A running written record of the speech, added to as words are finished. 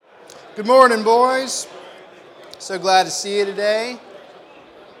Good morning, boys. So glad to see you today.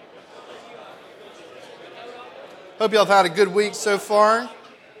 Hope y'all have had a good week so far.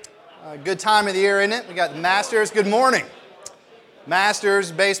 Good time of the year, isn't it? We got the Masters. Good morning.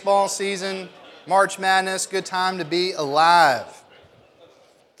 Masters, baseball season, March Madness. Good time to be alive.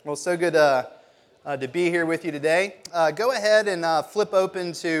 Well, so good to be here with you today. Go ahead and flip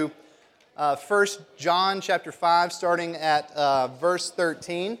open to 1 John chapter 5, starting at verse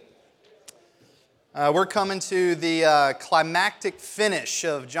 13. We're coming to the climactic finish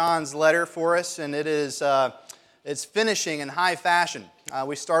of John's letter for us, and it's finishing in high fashion.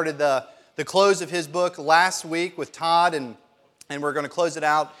 We started the close of his book last week with Todd, and we're going to close it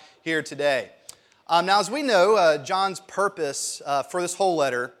out here today. Now, as we know, John's purpose for this whole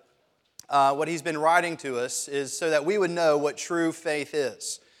letter, what he's been writing to us, is so that we would know what true faith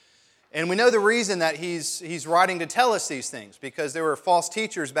is. And we know the reason that he's writing to tell us these things, because there were false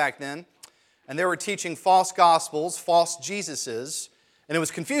teachers back then, and they were teaching false gospels, false Jesuses, and it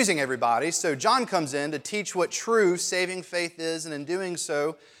was confusing everybody. So John comes in to teach what true saving faith is, and in doing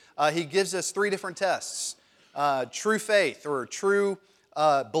so, he gives us three different tests. True faith, or true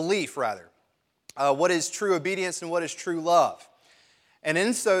belief, rather. What is true obedience and what is true love. And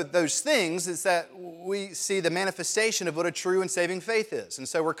in so those things is that we see the manifestation of what a true and saving faith is. And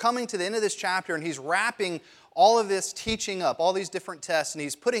so we're coming to the end of this chapter, and he's wrapping all of this teaching up, all these different tests, and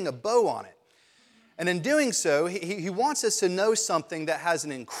he's putting a bow on it. And in doing so, he wants us to know something that has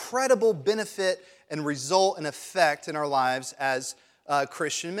an incredible benefit and result and effect in our lives as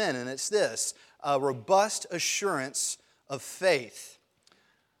Christian men. And it's this: a robust assurance of faith,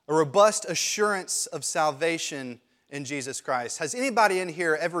 a robust assurance of salvation in Jesus Christ. Has anybody in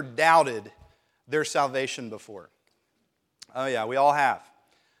here ever doubted their salvation before? Oh yeah, we all have.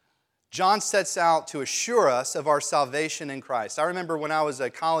 John sets out to assure us of our salvation in Christ. I remember when I was a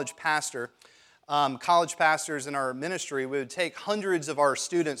college pastor, college pastors in our ministry, we would take hundreds of our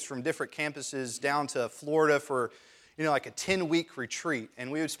students from different campuses down to Florida for, like a 10-week retreat.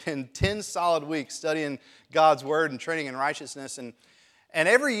 And we would spend 10 solid weeks studying God's Word and training in righteousness. And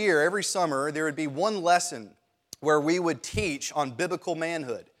every year, every summer, there would be one lesson where we would teach on biblical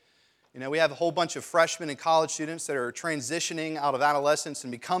manhood. We have a whole bunch of freshmen and college students that are transitioning out of adolescence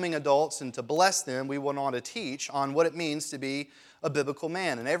and becoming adults, and to bless them, we went on to teach on what it means to be a biblical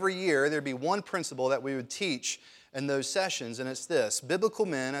man. And every year, there'd be one principle that we would teach in those sessions, and it's this: biblical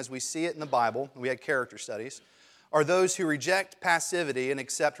men, as we see it in the Bible, we had character studies, are those who reject passivity and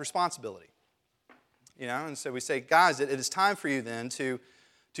accept responsibility. And so we say, guys, it is time for you then to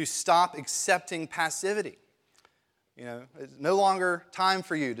stop accepting passivity. It's no longer time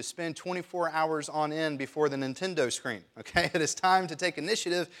for you to spend 24 hours on end before the Nintendo screen, okay? It is time to take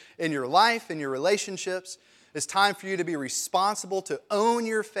initiative in your life, in your relationships. It's time for you to be responsible, to own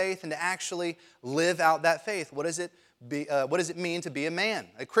your faith, and to actually live out that faith. What does it mean to be a man,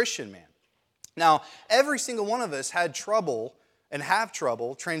 a Christian man? Now, every single one of us had trouble and have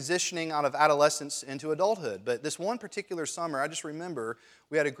trouble transitioning out of adolescence into adulthood. But this one particular summer, I just remember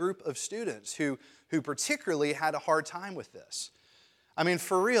we had a group of students who particularly had a hard time with this. I mean,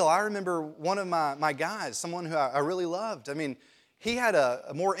 for real, I remember one of my guys, someone who I really loved. I mean, he had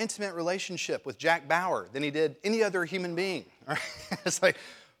a more intimate relationship with Jack Bauer than he did any other human being. Right? It's like,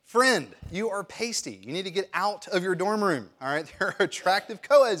 friend, you are pasty. You need to get out of your dorm room. All right, there are attractive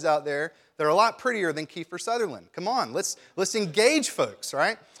co-eds out there that are a lot prettier than Kiefer Sutherland. Come on, let's engage folks,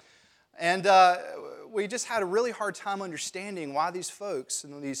 right? And we just had a really hard time understanding why these folks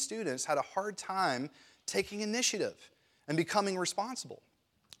and these students had a hard time taking initiative and becoming responsible.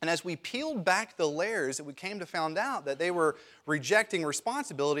 And as we peeled back the layers, we came to find out that they were rejecting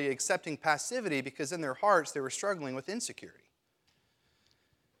responsibility, accepting passivity, because in their hearts they were struggling with insecurity.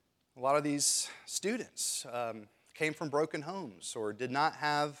 A lot of these students came from broken homes or did not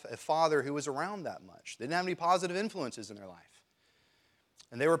have a father who was around that much. They didn't have any positive influences in their life.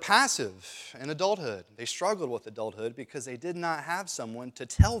 And they were passive in adulthood. They struggled with adulthood because they did not have someone to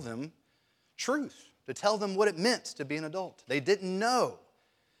tell them truth, to tell them what it meant to be an adult. They didn't know.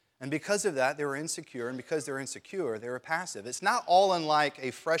 And because of that, they were insecure. And because they were insecure, they were passive. It's not all unlike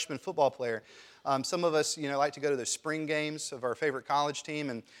a freshman football player. Some of us, like to go to the spring games of our favorite college team.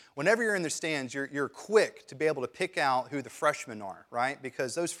 And whenever you're in the stands, you're quick to be able to pick out who the freshmen are, right?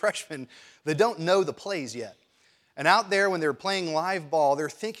 Because those freshmen, they don't know the plays yet. And out there, when they're playing live ball, they're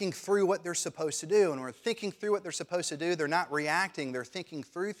thinking through what they're supposed to do. And when they're thinking through what they're supposed to do, they're not reacting. They're thinking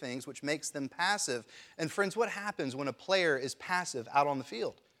through things, which makes them passive. And friends, what happens when a player is passive out on the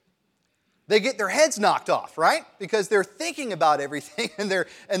field? They get their heads knocked off, right? Because they're thinking about everything and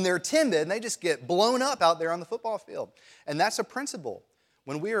they're timid, and they just get blown up out there on the football field. And that's a principle.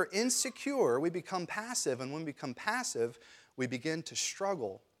 When we are insecure, we become passive, and when we become passive, we begin to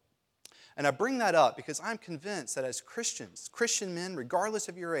struggle. And I bring that up because I'm convinced that as Christians, Christian men, regardless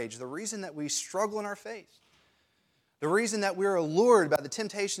of your age, the reason that we struggle in our faith, the reason that we're allured by the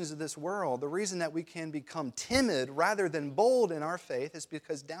temptations of this world, the reason that we can become timid rather than bold in our faith is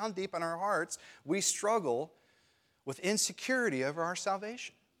because down deep in our hearts, we struggle with insecurity over our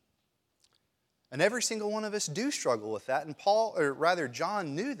salvation. And every single one of us do struggle with that, and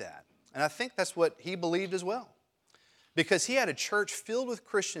John knew that. And I think that's what he believed as well. Because he had a church filled with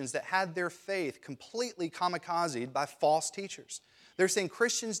Christians that had their faith completely kamikazed by false teachers. They're saying,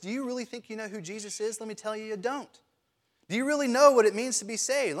 Christians, do you really think you know who Jesus is? Let me tell you, you don't. Do you really know what it means to be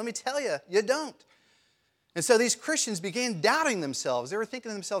saved? Let me tell you, you don't. And so these Christians began doubting themselves. They were thinking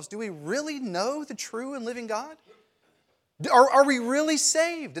to themselves, do we really know the true and living God? Are we really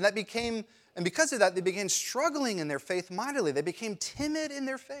saved? And because of that, they began struggling in their faith mightily. They became timid in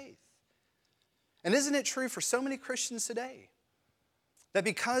their faith. And isn't it true for so many Christians today that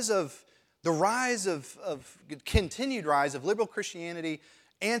because of the continued rise of liberal Christianity,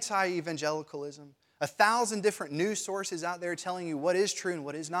 anti-evangelicalism, 1,000 different news sources out there telling you what is true and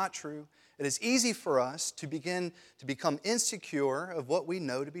what is not true, it is easy for us to begin to become insecure of what we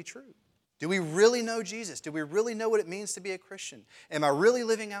know to be true. Do we really know Jesus? Do we really know what it means to be a Christian? Am I really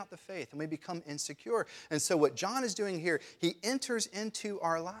living out the faith? And we become insecure. And so what John is doing here, he enters into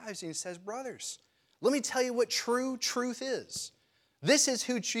our lives and he says, brothers, let me tell you what true truth is. This is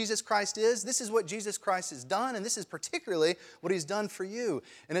who Jesus Christ is. This is what Jesus Christ has done. And this is particularly what He's done for you.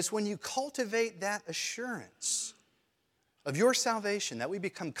 And it's when you cultivate that assurance of your salvation that we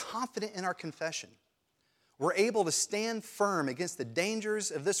become confident in our confession. We're able to stand firm against the dangers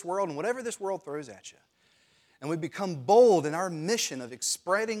of this world and whatever this world throws at you. And we become bold in our mission of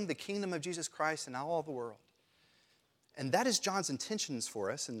spreading the kingdom of Jesus Christ in all of the world. And that is John's intentions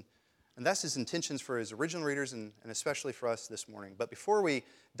for us. And that's his intentions for his original readers and especially for us this morning. But before we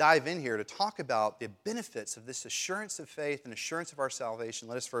dive in here to talk about the benefits of this assurance of faith and assurance of our salvation,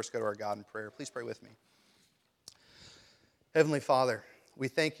 let us first go to our God in prayer. Please pray with me. Heavenly Father, we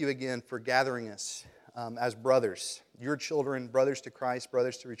thank you again for gathering us as brothers, your children, brothers to Christ,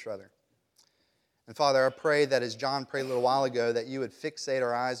 brothers to each other. And Father, I pray that as John prayed a little while ago, that you would fixate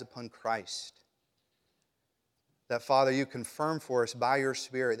our eyes upon Christ. That, Father, you confirm for us by your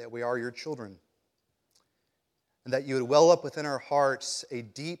Spirit that we are your children. And that you would well up within our hearts a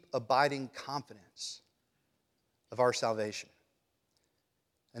deep, abiding confidence of our salvation.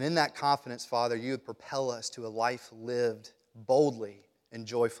 And in that confidence, Father, you would propel us to a life lived boldly and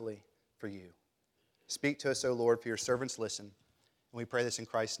joyfully for you. Speak to us, O Lord, for your servants listen. And we pray this in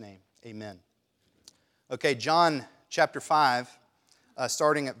Christ's name. Amen. Okay, John chapter 5,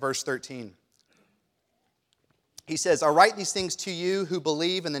 starting at verse 13. He says, I write these things to you who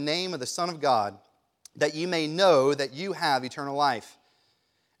believe in the name of the Son of God, that you may know that you have eternal life.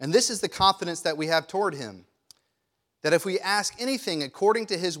 And this is the confidence that we have toward Him, that if we ask anything according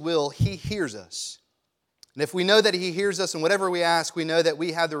to His will, He hears us. And if we know that He hears us in whatever we ask, we know that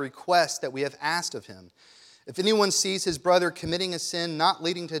we have the request that we have asked of Him. If anyone sees his brother committing a sin not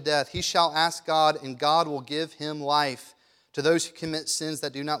leading to death, he shall ask God, and God will give him life to those who commit sins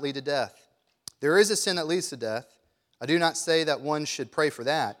that do not lead to death. There is a sin that leads to death. I do not say that one should pray for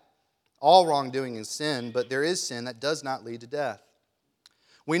that. All wrongdoing is sin, but there is sin that does not lead to death.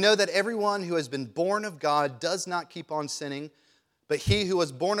 We know that everyone who has been born of God does not keep on sinning, but he who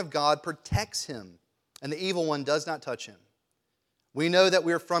was born of God protects him, and the evil one does not touch him. We know that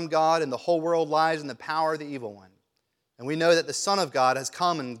we are from God, and the whole world lies in the power of the evil one. And we know that the Son of God has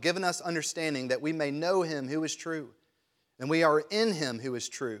come and given us understanding that we may know Him who is true. And we are in Him who is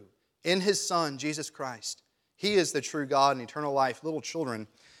true, in His Son, Jesus Christ. He is the true God and eternal life. Little children,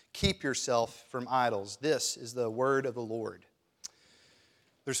 keep yourself from idols. This is the word of the Lord.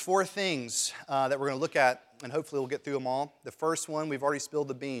 There's 4 things that we're going to look at, and hopefully we'll get through them all. The first one, we've already spilled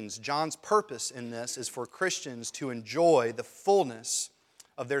the beans. John's purpose in this is for Christians to enjoy the fullness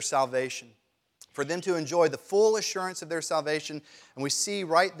of their salvation, for them to enjoy the full assurance of their salvation. And we see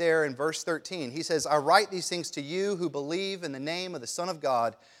right there in verse 13, he says, I write these things to you who believe in the name of the Son of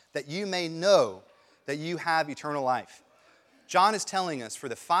God, that you may know that you have eternal life. John is telling us for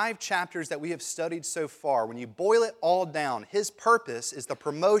the 5 chapters that we have studied so far, when you boil it all down, his purpose is the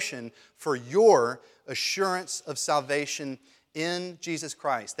promotion for your assurance of salvation in Jesus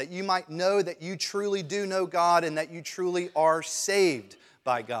Christ, that you might know that you truly do know God and that you truly are saved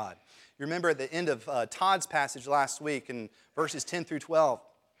by God. You remember at the end of Todd's passage last week in verses 10 through 12,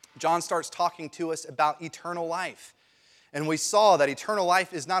 John starts talking to us about eternal life. And we saw that eternal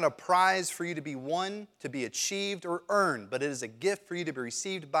life is not a prize for you to be won, to be achieved, or earned, but it is a gift for you to be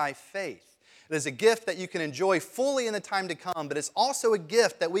received by faith. It is a gift that you can enjoy fully in the time to come, but it's also a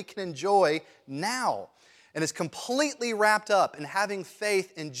gift that we can enjoy now. And is completely wrapped up in having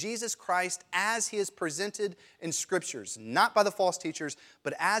faith in Jesus Christ as He is presented in Scriptures. Not by the false teachers,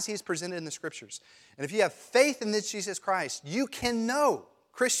 but as He is presented in the Scriptures. And if you have faith in this Jesus Christ, you can know,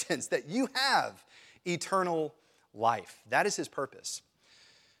 Christians, that you have eternal life. That is His purpose.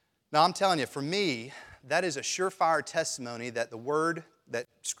 Now I'm telling you, for me, that is a surefire testimony that the Word, that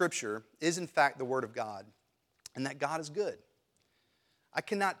Scripture is in fact the Word of God, and that God is good. I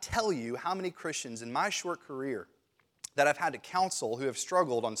cannot tell you how many Christians in my short career that I've had to counsel who have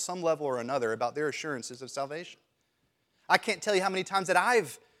struggled on some level or another about their assurances of salvation. I can't tell you how many times that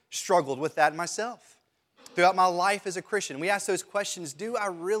I've struggled with that myself throughout my life as a Christian. We ask those questions, do I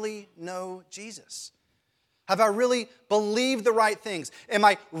really know Jesus? Have I really believed the right things? Am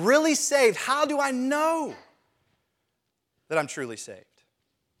I really saved? How do I know that I'm truly saved?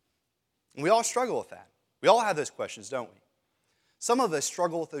 And we all struggle with that. We all have those questions, don't we? Some of us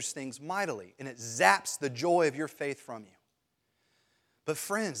struggle with those things mightily, and it zaps the joy of your faith from you. But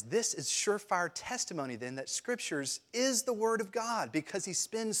friends, this is surefire testimony then that Scriptures is the Word of God because He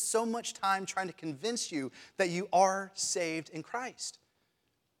spends so much time trying to convince you that you are saved in Christ.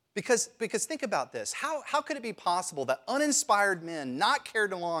 Because think about this. How could it be possible that uninspired men, not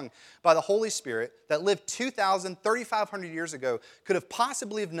carried along by the Holy Spirit, that lived 2,000, 3,500 years ago, could have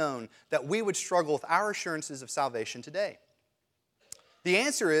possibly have known that we would struggle with our assurances of salvation today? The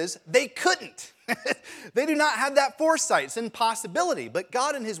answer is they couldn't. They do not have that foresight. It's an impossibility. But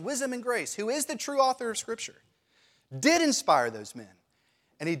God in His wisdom and grace, who is the true author of Scripture, did inspire those men.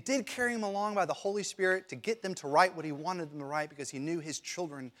 And He did carry them along by the Holy Spirit to get them to write what He wanted them to write because He knew His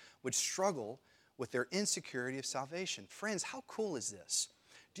children would struggle with their insecurity of salvation. Friends, how cool is this?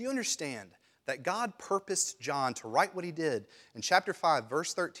 Do you understand that God purposed John to write what he did in chapter 5,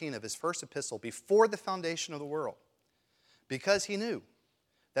 verse 13 of his first epistle before the foundation of the world? Because He knew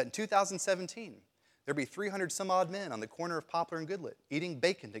that in 2017, there'd be 300 some odd men on the corner of Poplar and Goodlet eating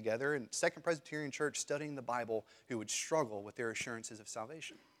bacon together in Second Presbyterian Church studying the Bible who would struggle with their assurances of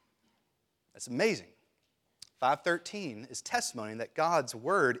salvation. That's amazing. 5:13 is testimony that God's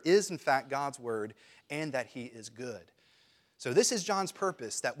Word is in fact God's Word and that He is good. So this is John's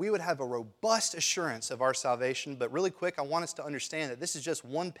purpose, that we would have a robust assurance of our salvation. But really quick, I want us to understand that this is just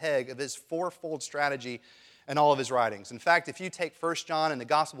one peg of his fourfold strategy in all of his writings. In fact, if you take 1 John and the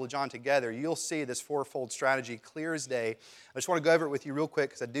Gospel of John together, you'll see this fourfold strategy clear as day. I just want to go over it with you real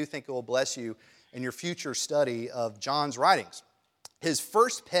quick because I do think it will bless you in your future study of John's writings. His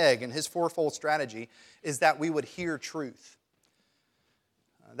first peg in his fourfold strategy is that we would hear truth,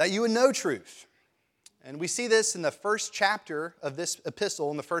 that you would know truth. And we see this in the first chapter of this epistle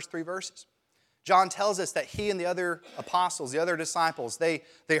in the first 3 verses. John tells us that he and the other apostles, the other disciples, they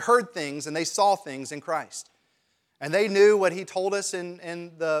heard things and they saw things in Christ. And they knew what he told us in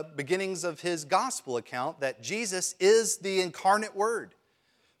the beginnings of his gospel account, that Jesus is the incarnate Word,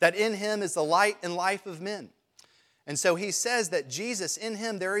 that in Him is the light and life of men. And so he says that Jesus, in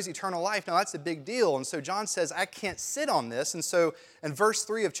Him there is eternal life. Now that's a big deal. And so John says, I can't sit on this. And so in verse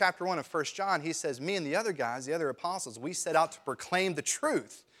 3 of chapter 1 of 1 John, he says, me and the other guys, the other apostles, we set out to proclaim the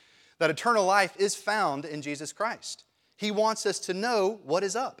truth that eternal life is found in Jesus Christ. He wants us to know what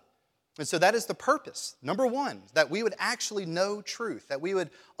is up. And so that is the purpose. Number one, that we would actually know truth, that we would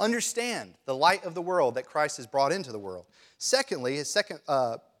understand the light of the world that Christ has brought into the world. Secondly, his second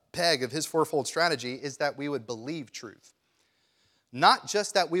peg of his fourfold strategy is that we would believe truth. Not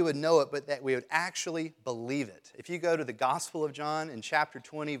just that we would know it, but that we would actually believe it. If you go to the Gospel of John in chapter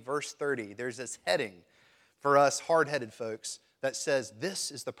 20, verse 30, there's this heading for us hard-headed folks that says, this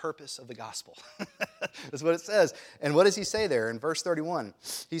is the purpose of the gospel. That's what it says. And what does he say there in verse 31?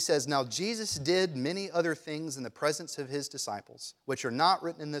 He says, now Jesus did many other things in the presence of his disciples, which are not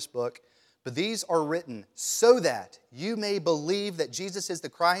written in this book, but these are written so that you may believe that Jesus is the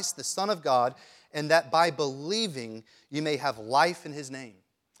Christ, the Son of God, and that by believing you may have life in His name.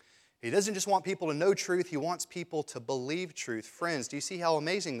 He doesn't just want people to know truth, He wants people to believe truth. Friends, do you see how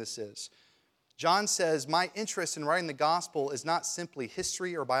amazing this is? John says, my interest in writing the gospel is not simply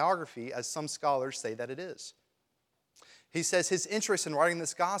history or biography, as some scholars say that it is. He says his interest in writing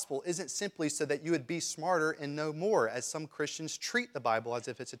this gospel isn't simply so that you would be smarter and know more, as some Christians treat the Bible as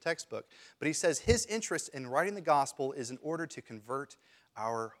if it's a textbook. But he says his interest in writing the gospel is in order to convert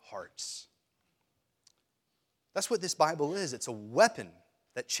our hearts. That's what this Bible is. It's a weapon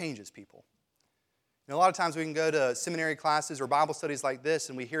that changes people. A lot of times we can go to seminary classes or Bible studies like this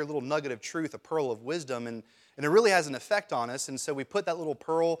and we hear a little nugget of truth, a pearl of wisdom, and it really has an effect on us. And so we put that little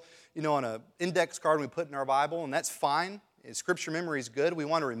pearl, on an index card and we put it in our Bible, and that's fine. Scripture memory is good. We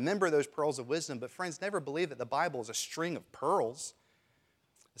want to remember those pearls of wisdom. But friends, never believe that the Bible is a string of pearls.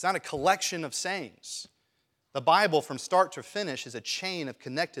 It's not a collection of sayings. The Bible, from start to finish, is a chain of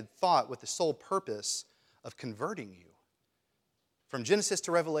connected thought with the sole purpose of converting you. From Genesis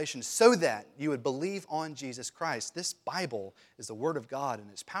to Revelation, so that you would believe on Jesus Christ. This Bible is the Word of God and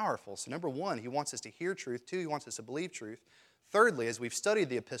it's powerful. So number one, He wants us to hear truth. Two, He wants us to believe truth. Thirdly, as we've studied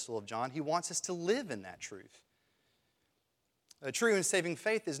the Epistle of John, He wants us to live in that truth. A true and saving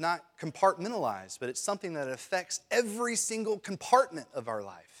faith is not compartmentalized, but it's something that affects every single compartment of our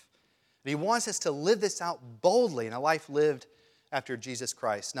life. And He wants us to live this out boldly in a life lived after Jesus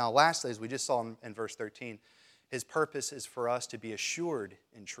Christ. Now, lastly, as we just saw in verse 13, His purpose is for us to be assured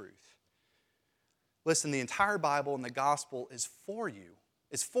in truth. Listen, the entire Bible and the gospel is for you.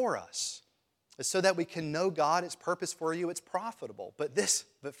 It's for us. It's so that we can know God, His purpose for you. It's profitable. But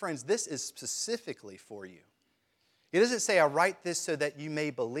friends, this is specifically for you. He doesn't say, I write this so that you may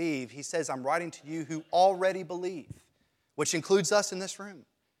believe. He says, I'm writing to you who already believe, which includes us in this room.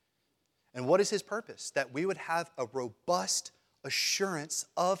 And what is His purpose? That we would have a robust assurance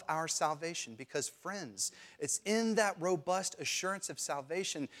of our salvation. Because, friends, it's in that robust assurance of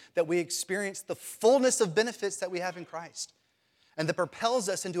salvation that we experience the fullness of benefits that we have in Christ. And that propels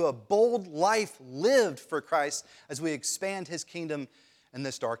us into a bold life lived for Christ as we expand His kingdom in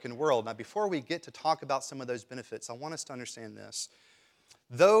this darkened world. Now, before we get to talk about some of those benefits, I want us to understand this.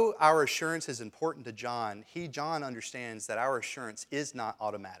 Though our assurance is important to John, John understands that our assurance is not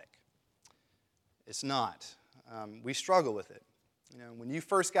automatic. It's not. We struggle with it. When you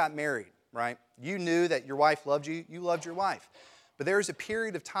first got married, right, you knew that your wife loved you, you loved your wife. But there was a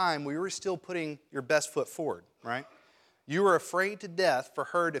period of time where you were still putting your best foot forward, right? You were afraid to death for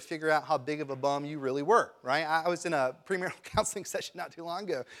her to figure out how big of a bum you really were, right? I was in a premarital counseling session not too long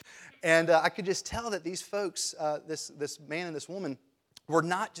ago, and I could just tell that these folks, this man and this woman, were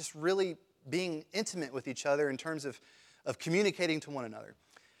not just really being intimate with each other in terms of communicating to one another.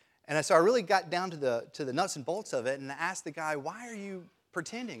 And so I really got down to the nuts and bolts of it and asked the guy, why are you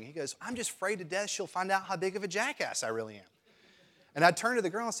pretending? He goes, I'm just afraid to death she'll find out how big of a jackass I really am. And I turned to the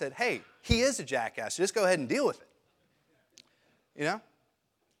girl and said, hey, he is a jackass. So just go ahead and deal with it.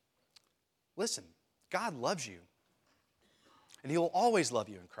 Listen, God loves you. And He will always love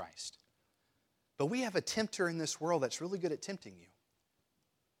you in Christ. But we have a tempter in this world that's really good at tempting you.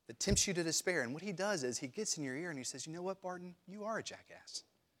 That tempts you to despair. And what he does is he gets in your ear and he says, you know what, Barton? You are a jackass.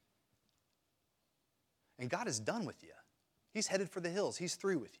 And God is done with you. He's headed for the hills. He's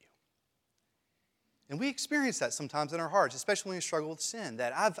through with you. And we experience that sometimes in our hearts, especially when we struggle with sin,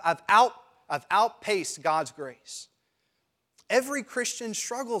 that I've outpaced God's grace. Every Christian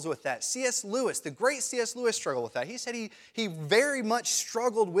struggles with that. C.S. Lewis, the great C.S. Lewis, struggled with that. He said he very much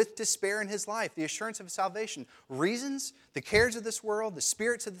struggled with despair in his life, the assurance of salvation. Reasons, the cares of this world, the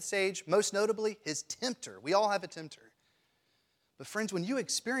spirits of this age, most notably, his tempter. We all have a tempter. But friends, when you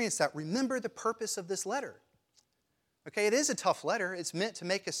experience that, remember the purpose of this letter. Okay, it is a tough letter. It's meant to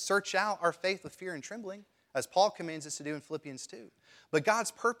make us search out our faith with fear and trembling, as Paul commands us to do in Philippians 2. But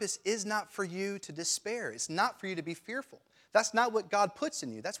God's purpose is not for you to despair. It's not for you to be fearful. That's not what God puts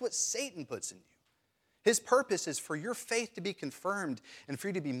in you. That's what Satan puts in you. His purpose is for your faith to be confirmed and for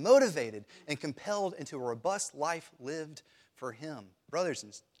you to be motivated and compelled into a robust life lived for Him.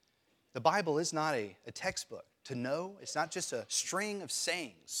 Brothers, the Bible is not a textbook to know. It's not just a string of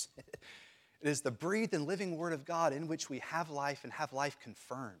sayings. It is the breathed and living Word of God in which we have life and have life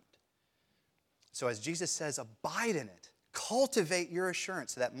confirmed. So as Jesus says, abide in it. Cultivate your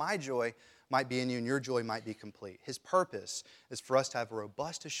assurance so that my joy might be in you and your joy might be complete. His purpose is for us to have a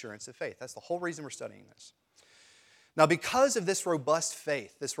robust assurance of faith. That's the whole reason we're studying this. Now, because of this robust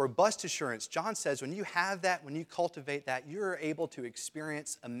faith, this robust assurance, John says when you have that, when you cultivate that, you're able to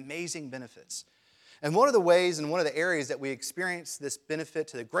experience amazing benefits. And one of the ways and one of the areas that we experience this benefit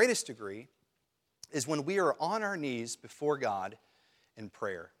to the greatest degree is when we are on our knees before God in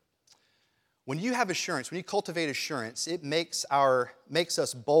prayer. When you have assurance, when you cultivate assurance, it makes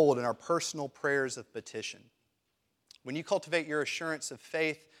us bold in our personal prayers of petition. When you cultivate your assurance of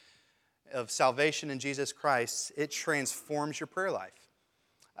faith, of salvation in Jesus Christ, it transforms your prayer life.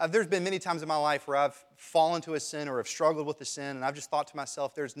 There's been many times in my life where I've fallen to a sin or have struggled with a sin, and I've just thought to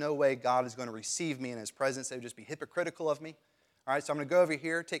myself, there's no way God is going to receive me in His presence. It would just be hypocritical of me. All right, so I'm going to go over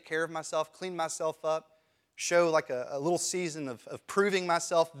here, take care of myself, clean myself up, show like a little season of proving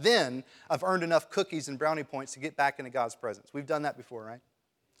myself. Then I've earned enough cookies and brownie points to get back into God's presence. We've done that before, right?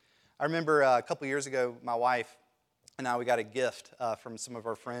 I remember a couple years ago, my wife and I, we got a gift from some of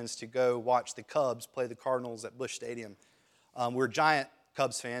our friends to go watch the Cubs play the Cardinals at Busch Stadium. We're giant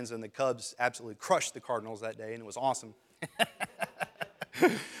Cubs fans, and the Cubs absolutely crushed the Cardinals that day, and it was awesome.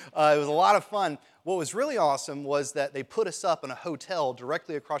 It was a lot of fun. What was really awesome was that they put us up in a hotel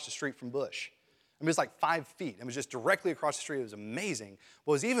directly across the street from Busch. I mean, it was like 5 feet. It was just directly across the street. It was amazing.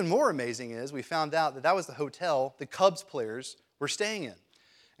 What was even more amazing is we found out that that was the hotel the Cubs players were staying in.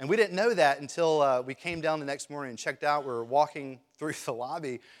 And we didn't know that until we came down the next morning and checked out. We were walking through the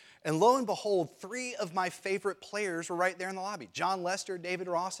lobby, and lo and behold, 3 of my favorite players were right there in the lobby. John Lester, David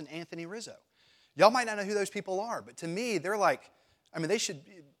Ross, and Anthony Rizzo. Y'all might not know who those people are, but to me, they're like, I mean, they should,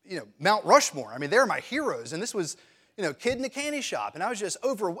 Mount Rushmore. I mean, they're my heroes. And this was, kid in a candy shop. And I was just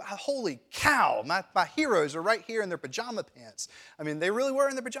holy cow, my heroes are right here in their pajama pants. I mean, they really were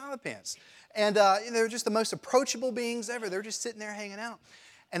in their pajama pants. And they were just the most approachable beings ever. They were just sitting there hanging out.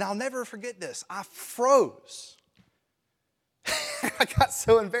 And I'll never forget this. I froze. I got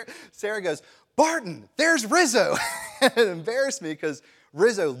so embarrassed. Sarah goes, Barton, there's Rizzo. It embarrassed me because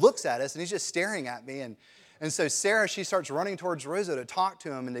Rizzo looks at us and he's just staring at me. And so Sarah, she starts running towards Rizzo to talk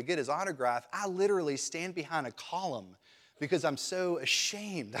to him and to get his autograph. I literally stand behind a column because I'm so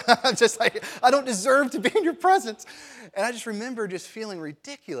ashamed. I'm just like, I don't deserve to be in your presence. And I just remember just feeling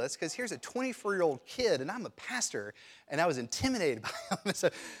ridiculous because here's a 24-year-old kid and I'm a pastor and I was intimidated by him. So,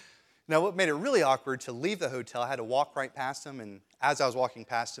 now what made it really awkward to leave the hotel, I had to walk right past him, and as I was walking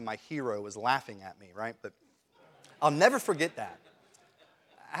past him, my hero was laughing at me, right? But I'll never forget that.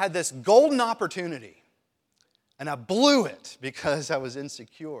 I had this golden opportunity, and I blew it because I was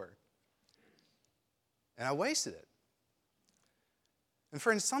insecure. And I wasted it. And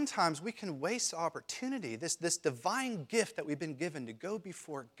friends, sometimes we can waste opportunity, this divine gift that we've been given to go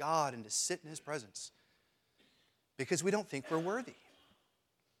before God and to sit in His presence, because we don't think we're worthy.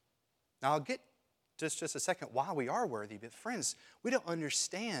 Now, I'll get just a second why we are worthy, but friends, we don't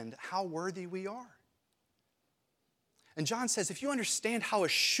understand how worthy we are. And John says, if you understand how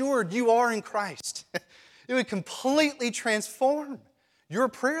assured you are in Christ, it would completely transform your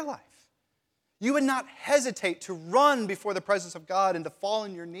prayer life. You would not hesitate to run before the presence of God and to fall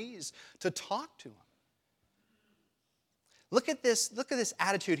on your knees to talk to Him. Look at this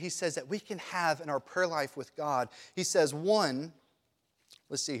attitude he says that we can have in our prayer life with God. He says,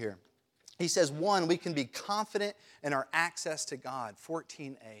 let's see here. He says, we can be confident in our access to God,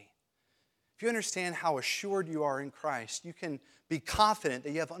 14a. If you understand how assured you are in Christ, you can be confident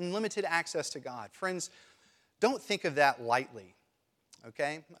that you have unlimited access to God. Friends, don't think of that lightly,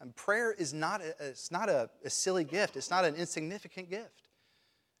 okay? Prayer is not a silly gift. It's not an insignificant gift.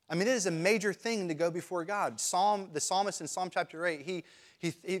 I mean, it is a major thing to go before God. The psalmist in Psalm chapter 8, he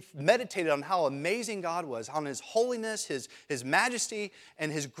meditated on how amazing God was, on His holiness, His majesty,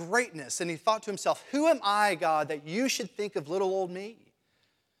 and His greatness. And he thought to himself, who am I, God, that you should think of little old me?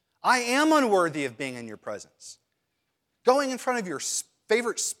 I am unworthy of being in your presence. Going in front of your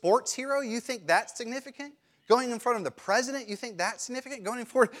favorite sports hero, you think that's significant? Going in front of the president, you think that's significant? Going in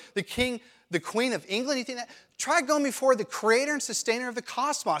front of the king, the queen of England, you think that? Try going before the creator and sustainer of the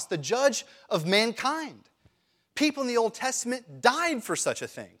cosmos, the judge of mankind. People in the Old Testament died for such a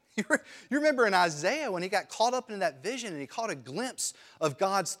thing. You remember in Isaiah when he got caught up in that vision and he caught a glimpse of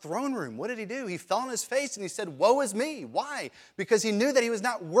God's throne room. What did he do? He fell on his face and he said, woe is me. Why? Because he knew that he was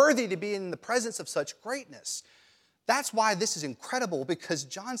not worthy to be in the presence of such greatness. That's why this is incredible, because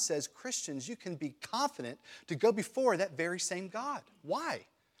John says, Christians, you can be confident to go before that very same God. Why?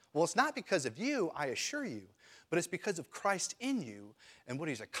 Well, it's not because of you, I assure you, but it's because of Christ in you and what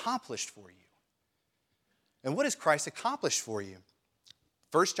He's accomplished for you. And what has Christ accomplished for you?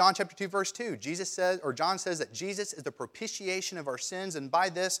 1 John chapter 2, verse 2, John says that Jesus is the propitiation of our sins, and by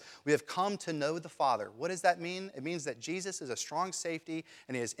this we have come to know the Father. What does that mean? It means that Jesus is a strong safety,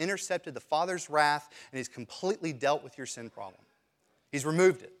 and He has intercepted the Father's wrath, and He's completely dealt with your sin problem. He's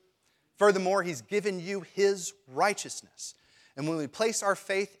removed it. Furthermore, He's given you His righteousness. And when we place our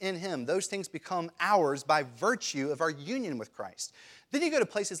faith in Him, those things become ours by virtue of our union with Christ. Then you go to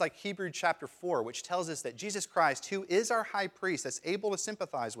places like Hebrews chapter 4, which tells us that Jesus Christ, who is our high priest that's able to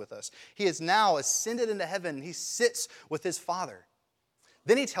sympathize with us, He is now ascended into heaven and He sits with His Father.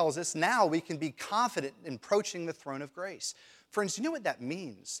 Then He tells us now we can be confident in approaching the throne of grace. Friends, do you know what that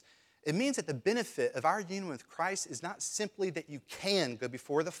means? It means that the benefit of our union with Christ is not simply that you can go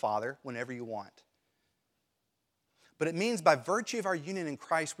before the Father whenever you want. But it means by virtue of our union in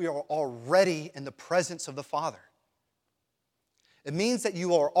Christ, we are already in the presence of the Father. It means that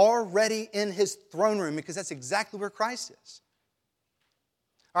you are already in His throne room, because that's exactly where Christ is.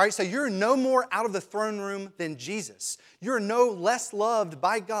 All right, so you're no more out of the throne room than Jesus. You're no less loved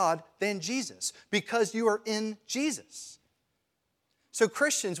by God than Jesus because you are in Jesus. So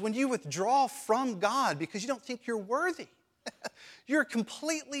Christians, when you withdraw from God because you don't think you're worthy, you're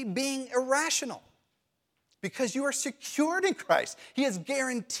completely being irrational because you are secured in Christ. He has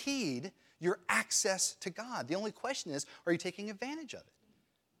guaranteed your access to God. The only question is, are you taking advantage of it?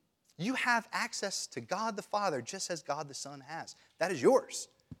 You have access to God the Father just as God the Son has. That is yours.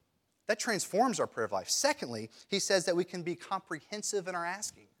 That transforms our prayer life. Secondly, he says that we can be comprehensive in our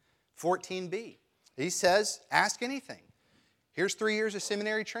asking. 14b. He says, ask anything. Here's 3 years of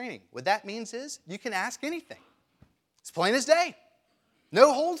seminary training. What that means is you can ask anything. It's plain as day.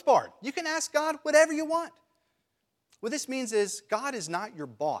 No holds barred. You can ask God whatever you want. What this means is God is not your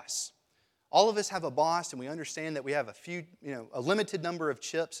boss. All of us have a boss, and we understand that we have a limited number of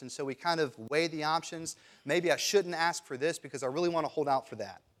chips, and so we kind of weigh the options. Maybe I shouldn't ask for this because I really want to hold out for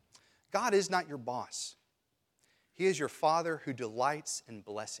that. God is not your boss. He is your Father who delights in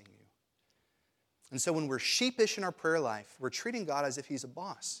blessing you. And so when we're sheepish in our prayer life, we're treating God as if He's a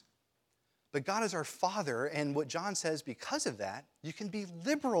boss. But God is our Father, and what John says, because of that, you can be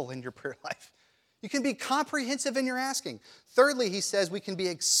liberal in your prayer life. You can be comprehensive in your asking. Thirdly, he says we can be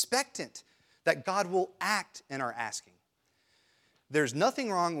expectant that God will act in our asking. There's nothing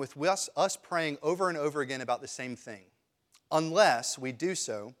wrong with us praying over and over again about the same thing, unless we do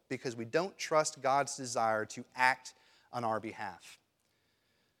so because we don't trust God's desire to act on our behalf.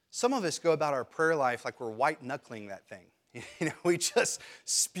 Some of us go about our prayer life like we're white-knuckling that thing. We just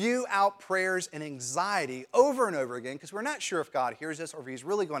spew out prayers and anxiety over and over again because we're not sure if God hears us or if He's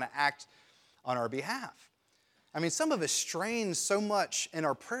really going to act on our behalf. I mean, some of us strain so much in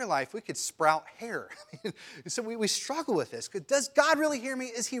our prayer life, we could sprout hair. So we struggle with this. Does God really hear me?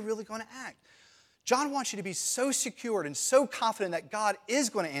 Is He really going to act? John wants you to be so secured and so confident that God is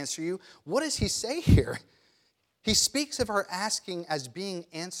going to answer you. What does he say here? He speaks of our asking as being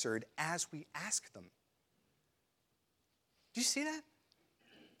answered as we ask them. Do you see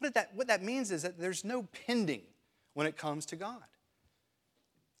that? What that means is that there's no pending when it comes to God.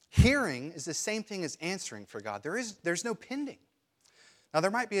 Hearing is the same thing as answering for God. There's no pending. Now,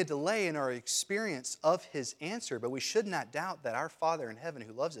 there might be a delay in our experience of His answer, but we should not doubt that our Father in heaven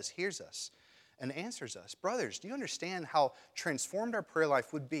who loves us hears us and answers us. Brothers, do you understand how transformed our prayer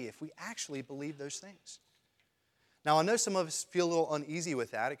life would be if we actually believed those things? Now, I know some of us feel a little uneasy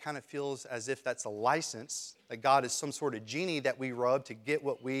with that. It kind of feels as if that's a license, that God is some sort of genie that we rub to get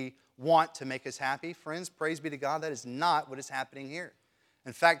what we want to make us happy. Friends, praise be to God, that is not what is happening here.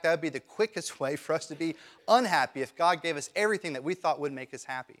 In fact, that would be the quickest way for us to be unhappy if God gave us everything that we thought would make us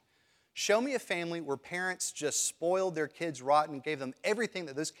happy. Show me a family where parents just spoiled their kids rotten and gave them everything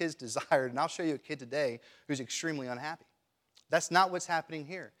that those kids desired, and I'll show you a kid today who's extremely unhappy. That's not what's happening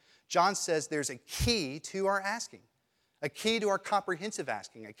here. John says there's a key to our asking, a key to our comprehensive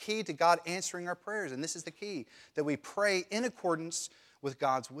asking, a key to God answering our prayers, and this is the key, that we pray in accordance with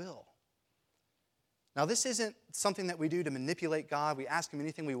God's will. Now, this isn't something that we do to manipulate God. We ask Him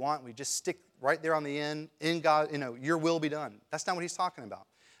anything we want. We just stick right there on the end, in God, your will be done. That's not what He's talking about.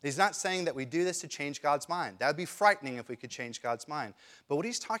 He's not saying that we do this to change God's mind. That would be frightening if we could change God's mind. But what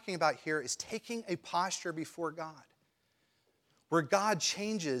He's talking about here is taking a posture before God, where God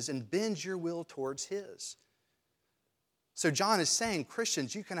changes and bends your will towards His. So John is saying,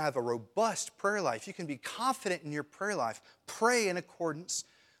 Christians, you can have a robust prayer life. You can be confident in your prayer life. Pray in accordance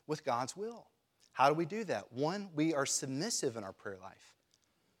with God's will. How do we do that? One, we are submissive in our prayer life.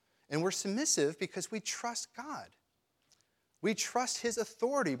 And we're submissive because we trust God. We trust His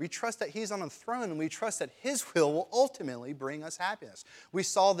authority. We trust that He's on the throne, and we trust that His will ultimately bring us happiness. We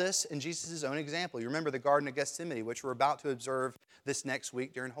saw this in Jesus' own example. You remember the Garden of Gethsemane, which we're about to observe this next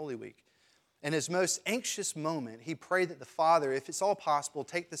week during Holy Week. In His most anxious moment, He prayed that the Father, if it's all possible,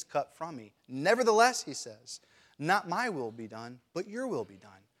 take this cup from me. Nevertheless, He says, not my will be done, but your will be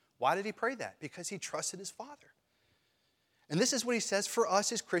done. Why did He pray that? Because He trusted His Father. And this is what He says for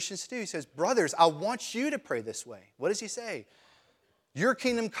us as Christians to do. He says, brothers, I want you to pray this way. What does He say? Your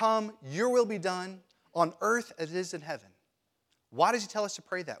kingdom come, your will be done on earth as it is in heaven. Why does He tell us to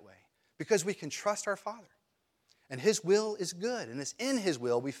pray that way? Because we can trust our Father. And His will is good. And it's in His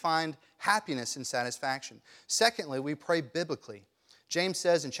will we find happiness and satisfaction. Secondly, we pray biblically. James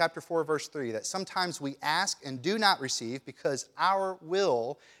says in chapter 4, verse 3, that sometimes we ask and do not receive because our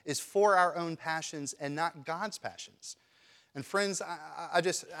will is for our own passions and not God's passions. And friends, I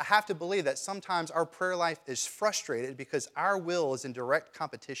have to believe that sometimes our prayer life is frustrated because our will is in direct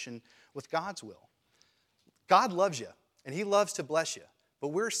competition with God's will. God loves you, and He loves to bless you. but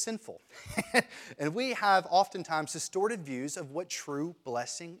we're sinful. And we have oftentimes distorted views of what true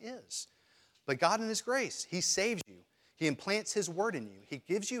blessing is. But God in His grace, He saves you. He implants His word in you. He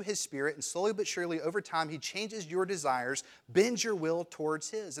gives you His Spirit, and slowly but surely over time, He changes your desires, bends your will towards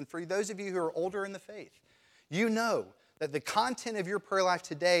His. And for those of you who are older in the faith, you know that the content of your prayer life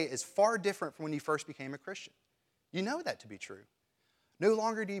today is far different from when you first became a Christian. You know that to be true. No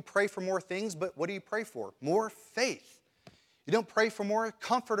longer do you pray for more things, but what do you pray for? More faith. You don't pray for more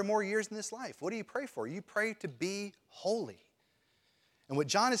comfort or more years in this life. What do you pray for? You pray to be holy. And what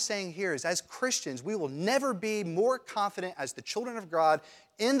John is saying here is, as Christians, we will never be more confident as the children of God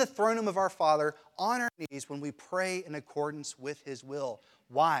in the throne room of our Father on our knees when we pray in accordance with His will.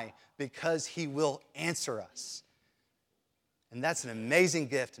 Why? Because He will answer us. And that's an amazing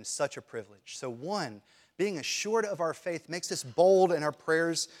gift and such a privilege. So one, being assured of our faith makes us bold in our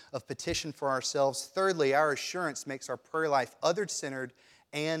prayers of petition for ourselves. Thirdly, our assurance makes our prayer life other-centered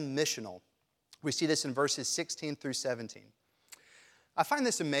and missional. We see this in verses 16 through 17. I find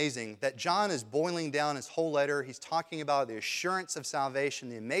this amazing that John is boiling down his whole letter. He's talking about the assurance of salvation,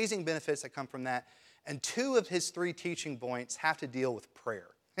 the amazing benefits that come from that, and two of his three teaching points have to deal with prayer.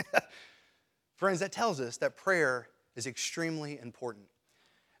 Friends, that tells us that prayer is extremely important.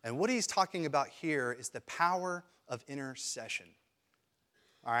 And what he's talking about here is the power of intercession.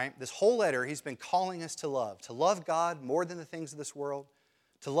 All right? This whole letter, he's been calling us to love God more than the things of this world,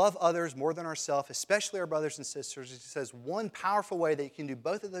 to love others more than ourselves, especially our brothers and sisters. He says one powerful way that you can do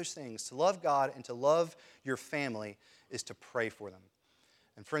both of those things, to love God and to love your family, is to pray for them.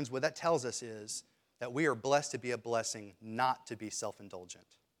 And friends, what that tells us is that we are blessed to be a blessing, not to be self-indulgent.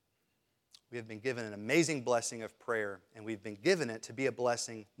 We have been given an amazing blessing of prayer, and we've been given it to be a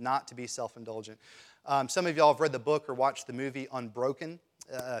blessing, not to be self-indulgent. Some of y'all have read the book or watched the movie Unbroken.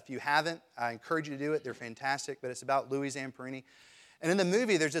 If you haven't, I encourage you to do it. They're fantastic, but it's about Louis Zamperini. And in the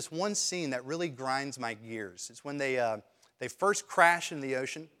movie, there's this one scene that really grinds my gears. It's when they first crash in the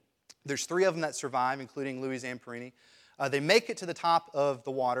ocean. There's three of them that survive, including Louis Zamperini. They make it to the top of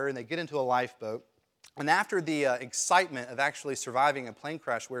the water, and they get into a lifeboat. And after the excitement of actually surviving a plane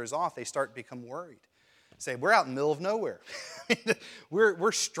crash wears off, they start to become worried. Say, we're out in the middle of nowhere.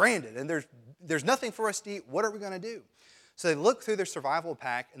 we're stranded, and there's nothing for us to eat. What are we going to do? So they look through their survival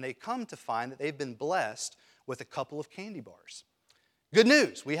pack, and they come to find that they've been blessed with a couple of candy bars. Good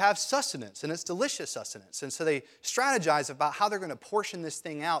news, we have sustenance, and it's delicious sustenance. And so they strategize about how they're going to portion this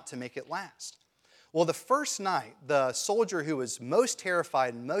thing out to make it last. Well, the first night, the soldier who was most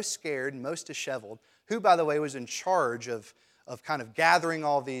terrified and most scared and most disheveled, who, by the way, was in charge of kind of gathering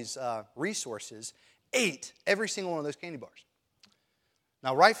all these resources, ate every single one of those candy bars.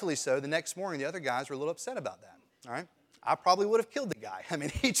 Now, rightfully so, the next morning, the other guys were a little upset about that, all right? I probably would have killed the guy. I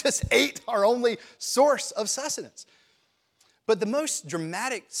mean, he just ate our only source of sustenance. But the most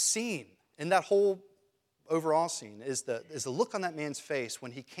dramatic scene in that whole overall scene is the look on that man's face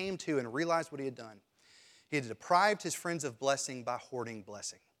when he came to and realized what he had done. He had deprived his friends of blessing by hoarding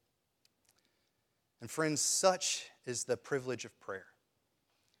blessing. And friends, such is the privilege of prayer.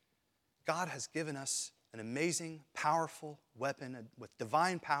 God has given us an amazing, powerful weapon with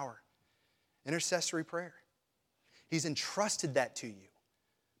divine power, intercessory prayer. He's entrusted that to you.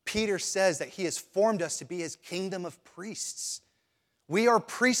 Peter says that He has formed us to be His kingdom of priests. We are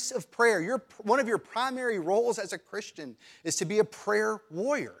priests of prayer. One of your primary roles as a Christian is to be a prayer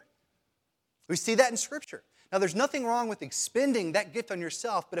warrior. We see that in Scripture. Now, there's nothing wrong with expending that gift on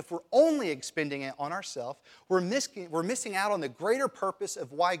yourself, but if we're only expending it on ourselves, we're missing out on the greater purpose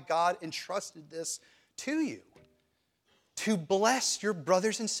of why God entrusted this to you. To bless your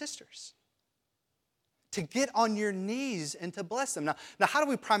brothers and sisters. To get on your knees and to bless them. Now, how do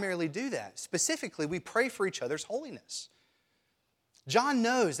we primarily do that? Specifically, we pray for each other's holiness. John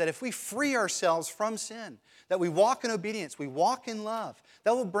knows that if we free ourselves from sin, that we walk in obedience, we walk in love,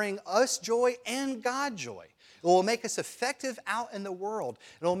 that will bring us joy and God joy. It will make us effective out in the world.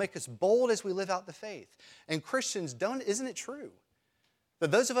 It will make us bold as we live out the faith. And Christians, isn't it true that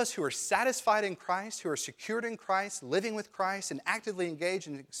those of us who are satisfied in Christ, who are secured in Christ, living with Christ, and actively engaged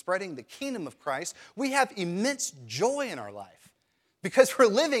in spreading the kingdom of Christ, we have immense joy in our life because we're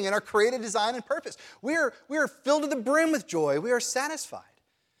living in our created design and purpose. We are filled to the brim with joy. We are satisfied.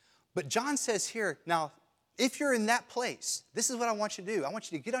 But John says here, now, if you're in that place, this is what I want you to do. I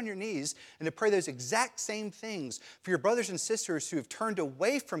want you to get on your knees and to pray those exact same things for your brothers and sisters who have turned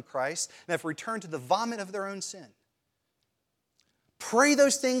away from Christ and have returned to the vomit of their own sin. Pray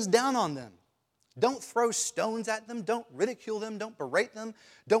those things down on them. Don't throw stones at them. Don't ridicule them. Don't berate them.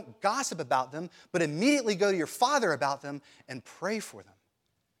 Don't gossip about them. But immediately go to your Father about them and pray for them.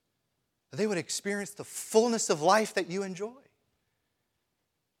 That they would experience the fullness of life that you enjoy.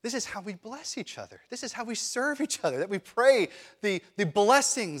 This is how we bless each other. This is how we serve each other, that we pray the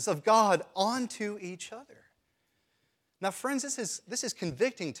blessings of God onto each other. Now, friends, this is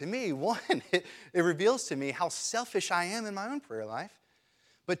convicting to me. One, it reveals to me how selfish I am in my own prayer life.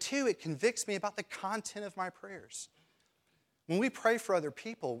 But two, it convicts me about the content of my prayers. When we pray for other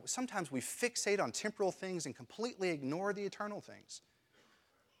people, sometimes we fixate on temporal things and completely ignore the eternal things.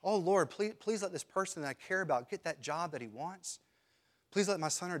 Oh, Lord, please let this person that I care about get that job that he wants. Please let my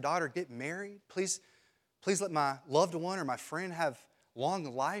son or daughter get married. Please let my loved one or my friend have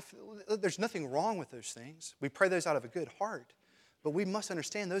long life. There's nothing wrong with those things. We pray those out of a good heart. But we must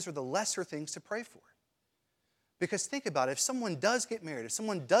understand those are the lesser things to pray for. Because think about it, if someone does get married, if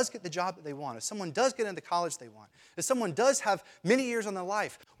someone does get the job that they want, if someone does get into the college they want, if someone does have many years on their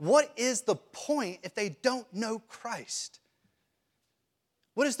life, what is the point if they don't know Christ?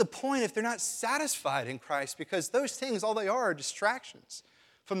 What is the point if they're not satisfied in Christ? Because those things, all they are distractions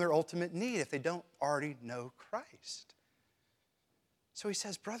from their ultimate need if they don't already know Christ. So he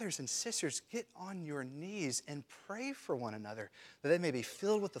says, brothers and sisters, get on your knees and pray for one another, that they may be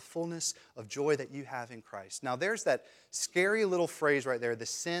filled with the fullness of joy that you have in Christ. Now, there's that scary little phrase right there, the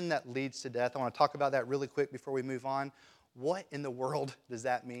sin that leads to death. I want to talk about that really quick before we move on. What in the world does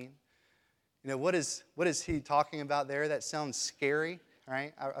that mean? You know, what is he talking about there? That sounds scary,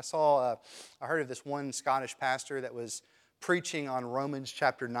 right? I heard of this one Scottish pastor that was preaching on Romans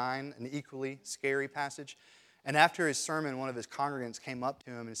chapter 9, an equally scary passage. And after his sermon, one of his congregants came up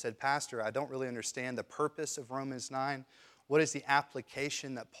to him and said, Pastor, I don't really understand the purpose of Romans 9. What is the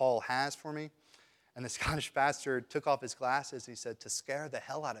application that Paul has for me? And the Scottish pastor took off his glasses. He said, to scare the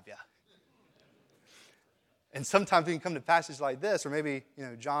hell out of you. And sometimes we can come to passages like this, or maybe,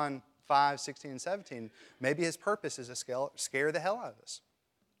 John 5, 16, and 17. Maybe his purpose is to scare the hell out of us.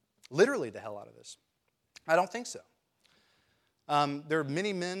 Literally the hell out of us. I don't think so. There are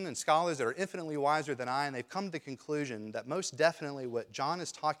many men and scholars that are infinitely wiser than I, and they've come to the conclusion that most definitely what John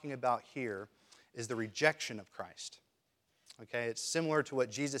is talking about here is the rejection of Christ. Okay, it's similar to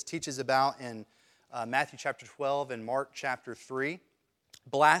what Jesus teaches about in Matthew chapter 12 and Mark chapter 3,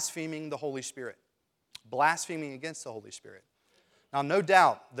 blaspheming the Holy Spirit, blaspheming against the Holy Spirit. Now, no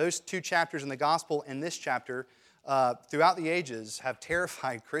doubt, those two chapters in the gospel and this chapter throughout the ages have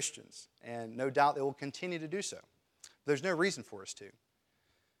terrified Christians, and no doubt they will continue to do so. There's no reason for us to.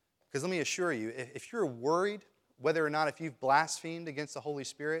 Because let me assure you, if you're worried whether or not if you've blasphemed against the Holy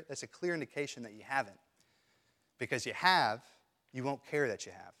Spirit, that's a clear indication that you haven't. Because you have, you won't care that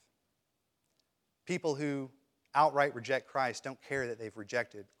you have. People who outright reject Christ don't care that they've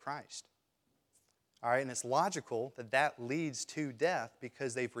rejected Christ. All right, and it's logical that that leads to death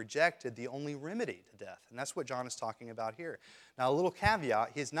because they've rejected the only remedy to death. And that's what John is talking about here. Now, a little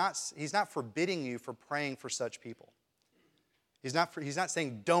caveat, he's not forbidding you for praying for such people. He's not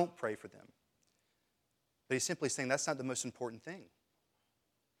saying don't pray for them. But he's simply saying that's not the most important thing.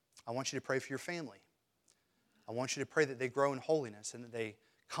 I want you to pray for your family. I want you to pray that they grow in holiness and that they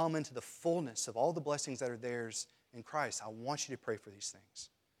come into the fullness of all the blessings that are theirs in Christ. I want you to pray for these things.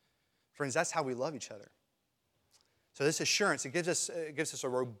 Friends, that's how we love each other. So this assurance, it gives us a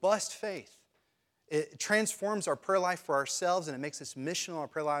robust faith. It transforms our prayer life for ourselves and it makes us missional in our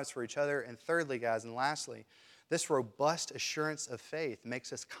prayer lives for each other. And thirdly, guys, and lastly, this robust assurance of faith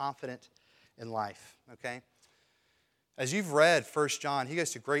makes us confident in life, okay? As you've read 1 John, he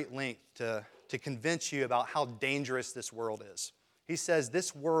goes to great length to convince you about how dangerous this world is. He says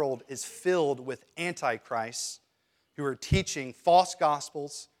this world is filled with antichrists who are teaching false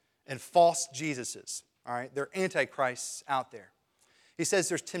gospels and false Jesuses, all right? There are antichrists out there. He says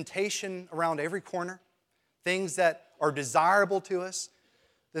there's temptation around every corner, things that are desirable to us.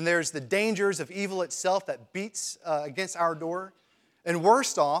 Then there's the dangers of evil itself that beats against our door. And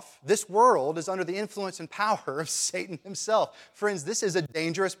worst off, this world is under the influence and power of Satan himself. Friends, this is a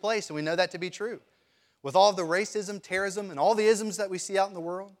dangerous place, and we know that to be true. With all of the racism, terrorism, and all the isms that we see out in the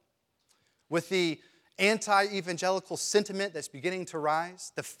world, with the anti-evangelical sentiment that's beginning to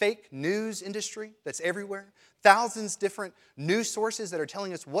rise, the fake news industry that's everywhere, thousands different news sources that are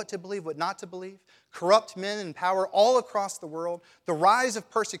telling us what to believe, what not to believe, corrupt men in power all across the world, the rise of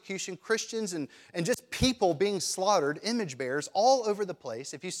persecution, Christians and just people being slaughtered, image bearers all over the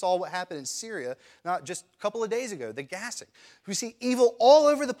place. If you saw what happened in Syria, not just a couple of days ago, the gassing. We see evil all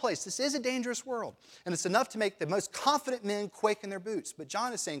over the place. This is a dangerous world, and it's enough to make the most confident men quake in their boots. But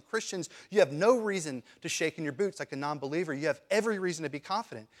John is saying, Christians, you have no reason to shake in your boots like a non-believer. You have every reason to be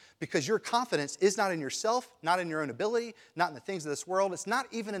confident because your confidence is not in yourself, not in your own ability, not in the things of this world. It's not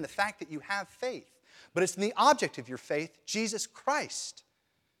even in the fact that you have faith, but it's in the object of your faith, Jesus Christ.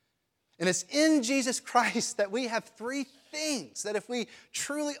 And it's in Jesus Christ that we have things that if we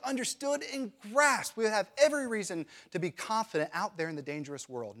truly understood and grasped, we would have every reason to be confident out there in the dangerous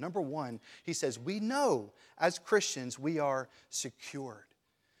world. Number one, he says, we know as Christians we are secured.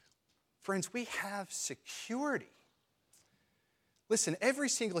 Friends, we have security. Listen, every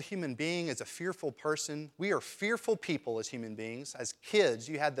single human being is a fearful person. We are fearful people as human beings. As kids,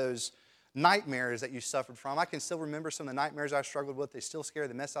 you had those nightmares that you suffered from. I can still remember some of the nightmares I struggled with. They still scare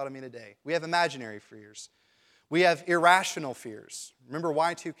the mess out of me today. We have imaginary fears. We have irrational fears. Remember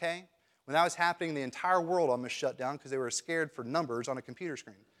Y2K? When that was happening, the entire world almost shut down because they were scared for numbers on a computer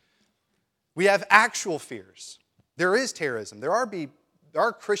screen. We have actual fears. There is terrorism. There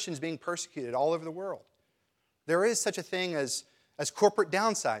are Christians being persecuted all over the world. There is such a thing as corporate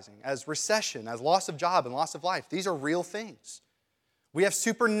downsizing, as recession, as loss of job and loss of life. These are real things. We have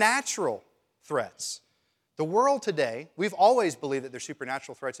supernatural threats. The world today, we've always believed that there's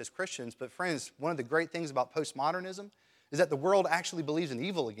supernatural threats as Christians, but friends, one of the great things about postmodernism is that the world actually believes in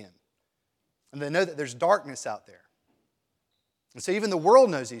evil again. And they know that there's darkness out there. And so even the world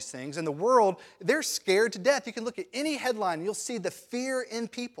knows these things, and the world, they're scared to death. You can look at any headline, and you'll see the fear in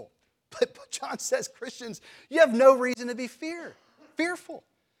people. But John says, Christians, you have no reason to be fearful.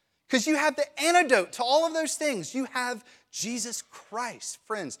 Because you have the antidote to all of those things. You have Jesus Christ.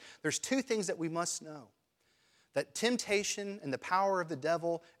 Friends, there's two things that we must know. That temptation and the power of the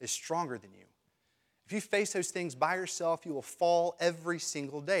devil is stronger than you. If you face those things by yourself, you will fall every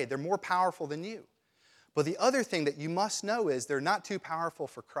single day. They're more powerful than you. But the other thing that you must know is they're not too powerful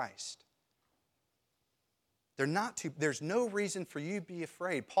for Christ. There's no reason for you to be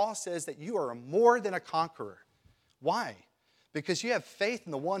afraid. Paul says that you are more than a conqueror. Why? Because you have faith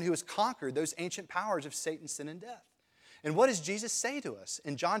in the one who has conquered those ancient powers of Satan, sin, and death. And what does Jesus say to us?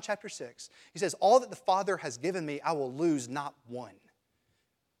 In John chapter 6, he says, all that the Father has given me, I will lose not one.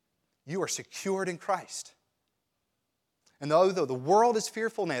 You are secured in Christ. And although the world is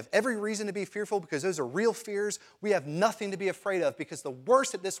fearful, and they have every reason to be fearful because those are real fears, we have nothing to be afraid of because the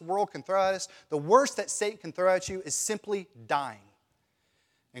worst that this world can throw at us, the worst that Satan can throw at you is simply dying.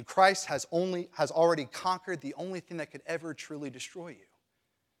 And Christ has already conquered the only thing that could ever truly destroy you.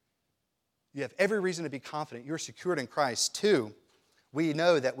 You have every reason to be confident. You're secured in Christ. 2, we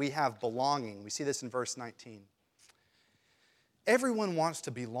know that we have belonging. We see this in verse 19. Everyone wants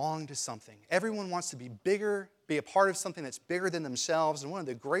to belong to something. Everyone wants to be bigger, be a part of something that's bigger than themselves. And one of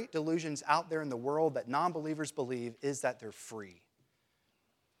the great delusions out there in the world that non-believers believe is that they're free.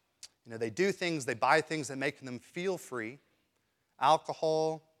 You know, they do things, they buy things that make them feel free.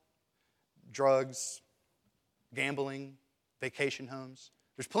 Alcohol, drugs, gambling, vacation homes.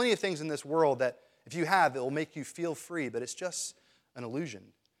 There's plenty of things in this world that if you have, it will make you feel free, but it's just an illusion.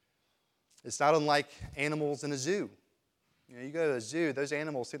 It's not unlike animals in a zoo. You know, you go to a zoo, those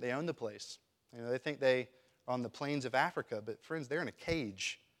animals think they own the place. You know, they think they are on the plains of Africa, but friends, they're in a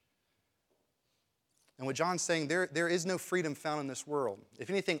cage. And what John's saying, there is no freedom found in this world. If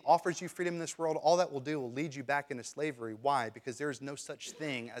anything offers you freedom in this world, all that will do will lead you back into slavery. Why? Because there is no such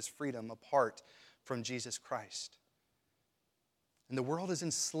thing as freedom apart from Jesus Christ. And the world is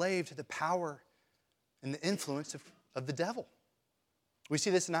enslaved to the power and the influence of the devil. We see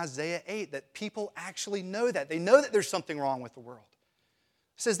this in Isaiah 8, that people actually know that. They know that there's something wrong with the world.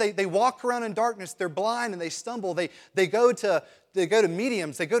 It says they walk around in darkness, they're blind and they stumble. They go to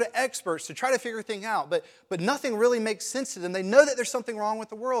mediums, they go to experts to try to figure things out, but nothing really makes sense to them. They know that there's something wrong with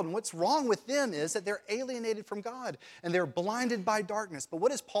the world, and what's wrong with them is that they're alienated from God and they're blinded by darkness. But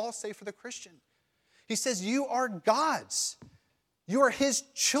what does Paul say for the Christian? He says, you are God's. You are His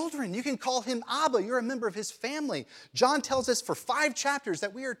children. You can call Him Abba. You're a member of His family. John tells us for 5 chapters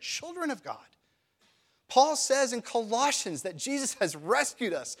that we are children of God. Paul says in Colossians that Jesus has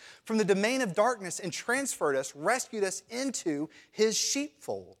rescued us from the domain of darkness and rescued us into His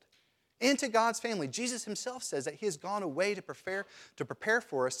sheepfold, into God's family. Jesus Himself says that He has gone away to prepare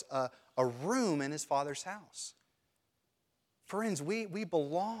for us a room in His Father's house. Friends, we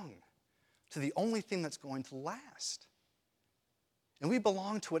belong to the only thing that's going to last. And we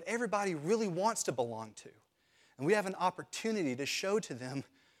belong to what everybody really wants to belong to. And we have an opportunity to show to them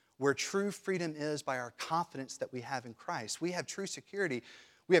where true freedom is by our confidence that we have in Christ. We have true security.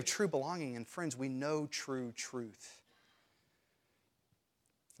 We have true belonging. And friends, we know true truth.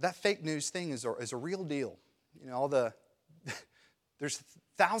 That fake news thing is a real deal. You know, there's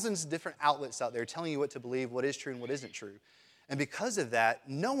thousands of different outlets out there telling you what to believe, what is true and what isn't true. And because of that,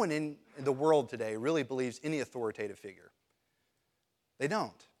 no one in the world today really believes any authoritative figure. They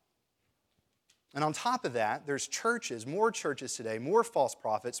don't. And on top of that, there's more churches today, more false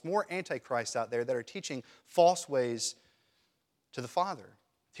prophets, more antichrists out there that are teaching false ways to the Father,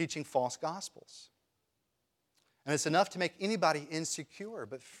 teaching false gospels. And it's enough to make anybody insecure.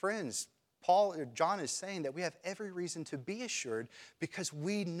 But friends, John is saying that we have every reason to be assured because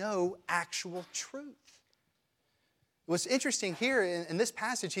we know actual truth. What's interesting here in this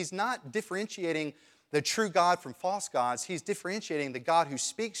passage, he's not differentiating the true God from false gods. He's differentiating the God who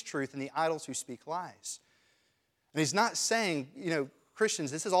speaks truth and the idols who speak lies. And he's not saying,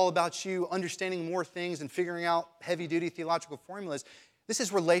 Christians, this is all about you understanding more things and figuring out heavy-duty theological formulas. This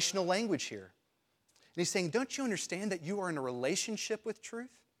is relational language here. And he's saying, don't you understand that you are in a relationship with truth?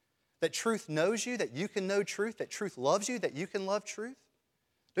 That truth knows you, that you can know truth, that truth loves you, that you can love truth?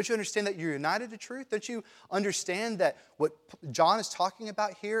 Don't you understand that you're united to truth? Don't you understand that what John is talking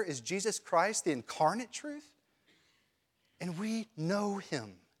about here is Jesus Christ, the incarnate truth? And we know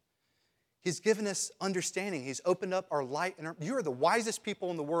him. He's given us understanding. He's opened up our light. And you are the wisest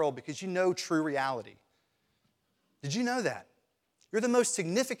people in the world because you know true reality. Did you know that? You're the most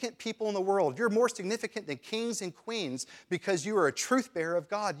significant people in the world. You're more significant than kings and queens because you are a truth bearer of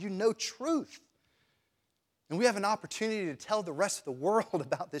God. You know truth. And we have an opportunity to tell the rest of the world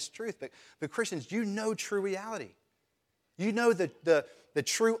about this truth. But Christians, you know true reality. You know the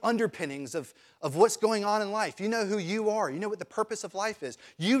true underpinnings of what's going on in life. You know who you are. You know what the purpose of life is.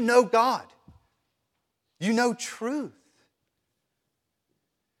 You know God. You know truth.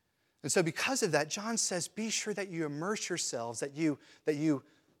 And so because of that, John says, be sure that you immerse yourselves, that you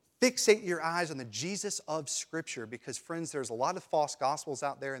fixate your eyes on the Jesus of Scripture. Because, friends, there's a lot of false gospels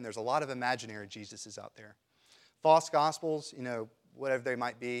out there, and there's a lot of imaginary Jesuses out there. False gospels, whatever they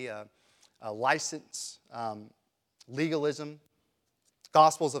might be, license, legalism,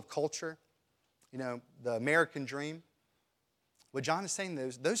 gospels of culture, the American dream. What John is saying,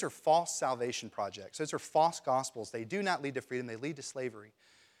 those are false salvation projects. Those are false gospels. They do not lead to freedom. They lead to slavery.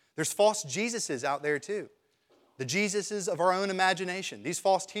 There's false Jesuses out there too. The Jesuses of our own imagination. These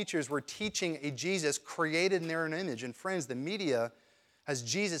false teachers were teaching a Jesus created in their own image. And friends, the media has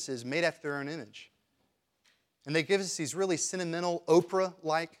Jesuses made after their own image. And they give us these really sentimental,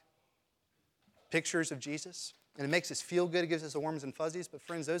 Oprah-like pictures of Jesus. And it makes us feel good. It gives us the warms and fuzzies. But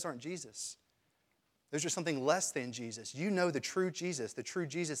friends, those aren't Jesus. Those are something less than Jesus. You know the true Jesus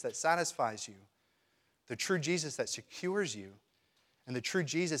that satisfies you, the true Jesus that secures you, and the true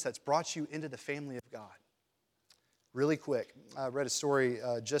Jesus that's brought you into the family of God. Really quick, I read a story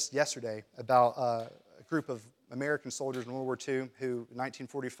just yesterday about a group of American soldiers in World War II who, in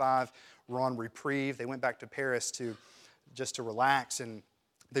 1945, were on reprieve. They went back to Paris just to relax, and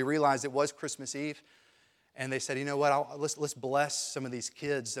they realized it was Christmas Eve. And they said, you know what, let's bless some of these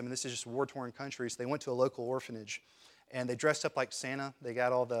kids. I mean, this is just war-torn countries. They went to a local orphanage, and they dressed up like Santa. They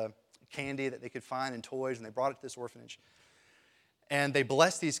got all the candy that they could find and toys, and they brought it to this orphanage. And they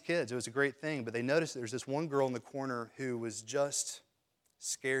blessed these kids. It was a great thing. But they noticed there was this one girl in the corner who was just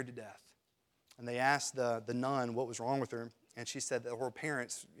scared to death. And they asked the nun what was wrong with her. And she said that her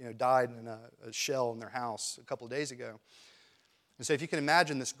parents died in a shell in their house a couple of days ago. And so if you can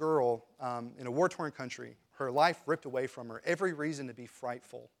imagine this girl in a war-torn country, her life ripped away from her, every reason to be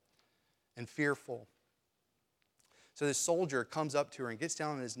frightful and fearful. So this soldier comes up to her and gets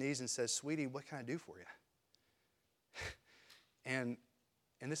down on his knees and says, "Sweetie, what can I do for you?" And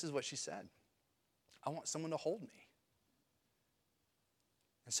this is what she said. "I want someone to hold me."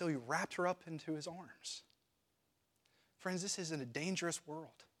 And so he wrapped her up into his arms. Friends, this is in a dangerous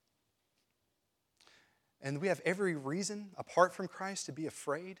world. And we have every reason, apart from Christ, to be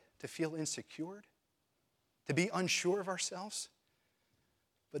afraid, to feel insecure, to be unsure of ourselves.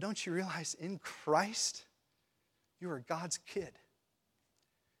 But don't you realize in Christ, you are God's kid.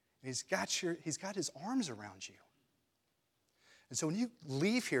 And He's got His arms around you. And so when you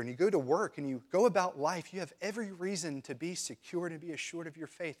leave here and you go to work and you go about life, you have every reason to be secure and to be assured of your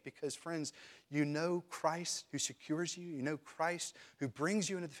faith because, friends, you know Christ who secures you. You know Christ who brings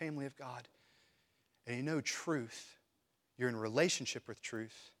you into the family of God. And you know truth. You're in a relationship with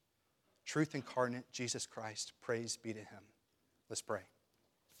truth. Truth incarnate, Jesus Christ. Praise be to Him. Let's pray.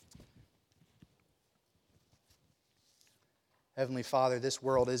 Heavenly Father, this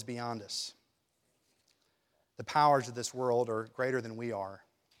world is beyond us. The powers of this world are greater than we are.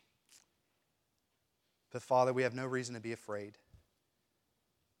 But Father, we have no reason to be afraid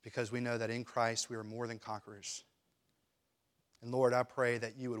because we know that in Christ we are more than conquerors. And Lord, I pray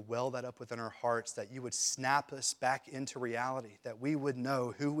that you would well that up within our hearts, that you would snap us back into reality, that we would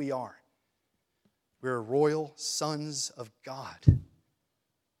know who we are. We're royal sons of God,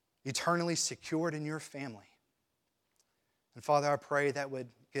 eternally secured in your family. And Father, I pray that would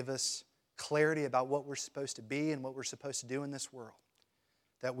give us clarity about what we're supposed to be and what we're supposed to do in this world.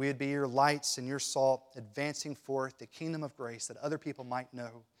 That we would be your lights and your salt, advancing forth the kingdom of grace that other people might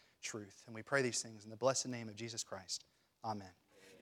know truth. And we pray these things in the blessed name of Jesus Christ. Amen.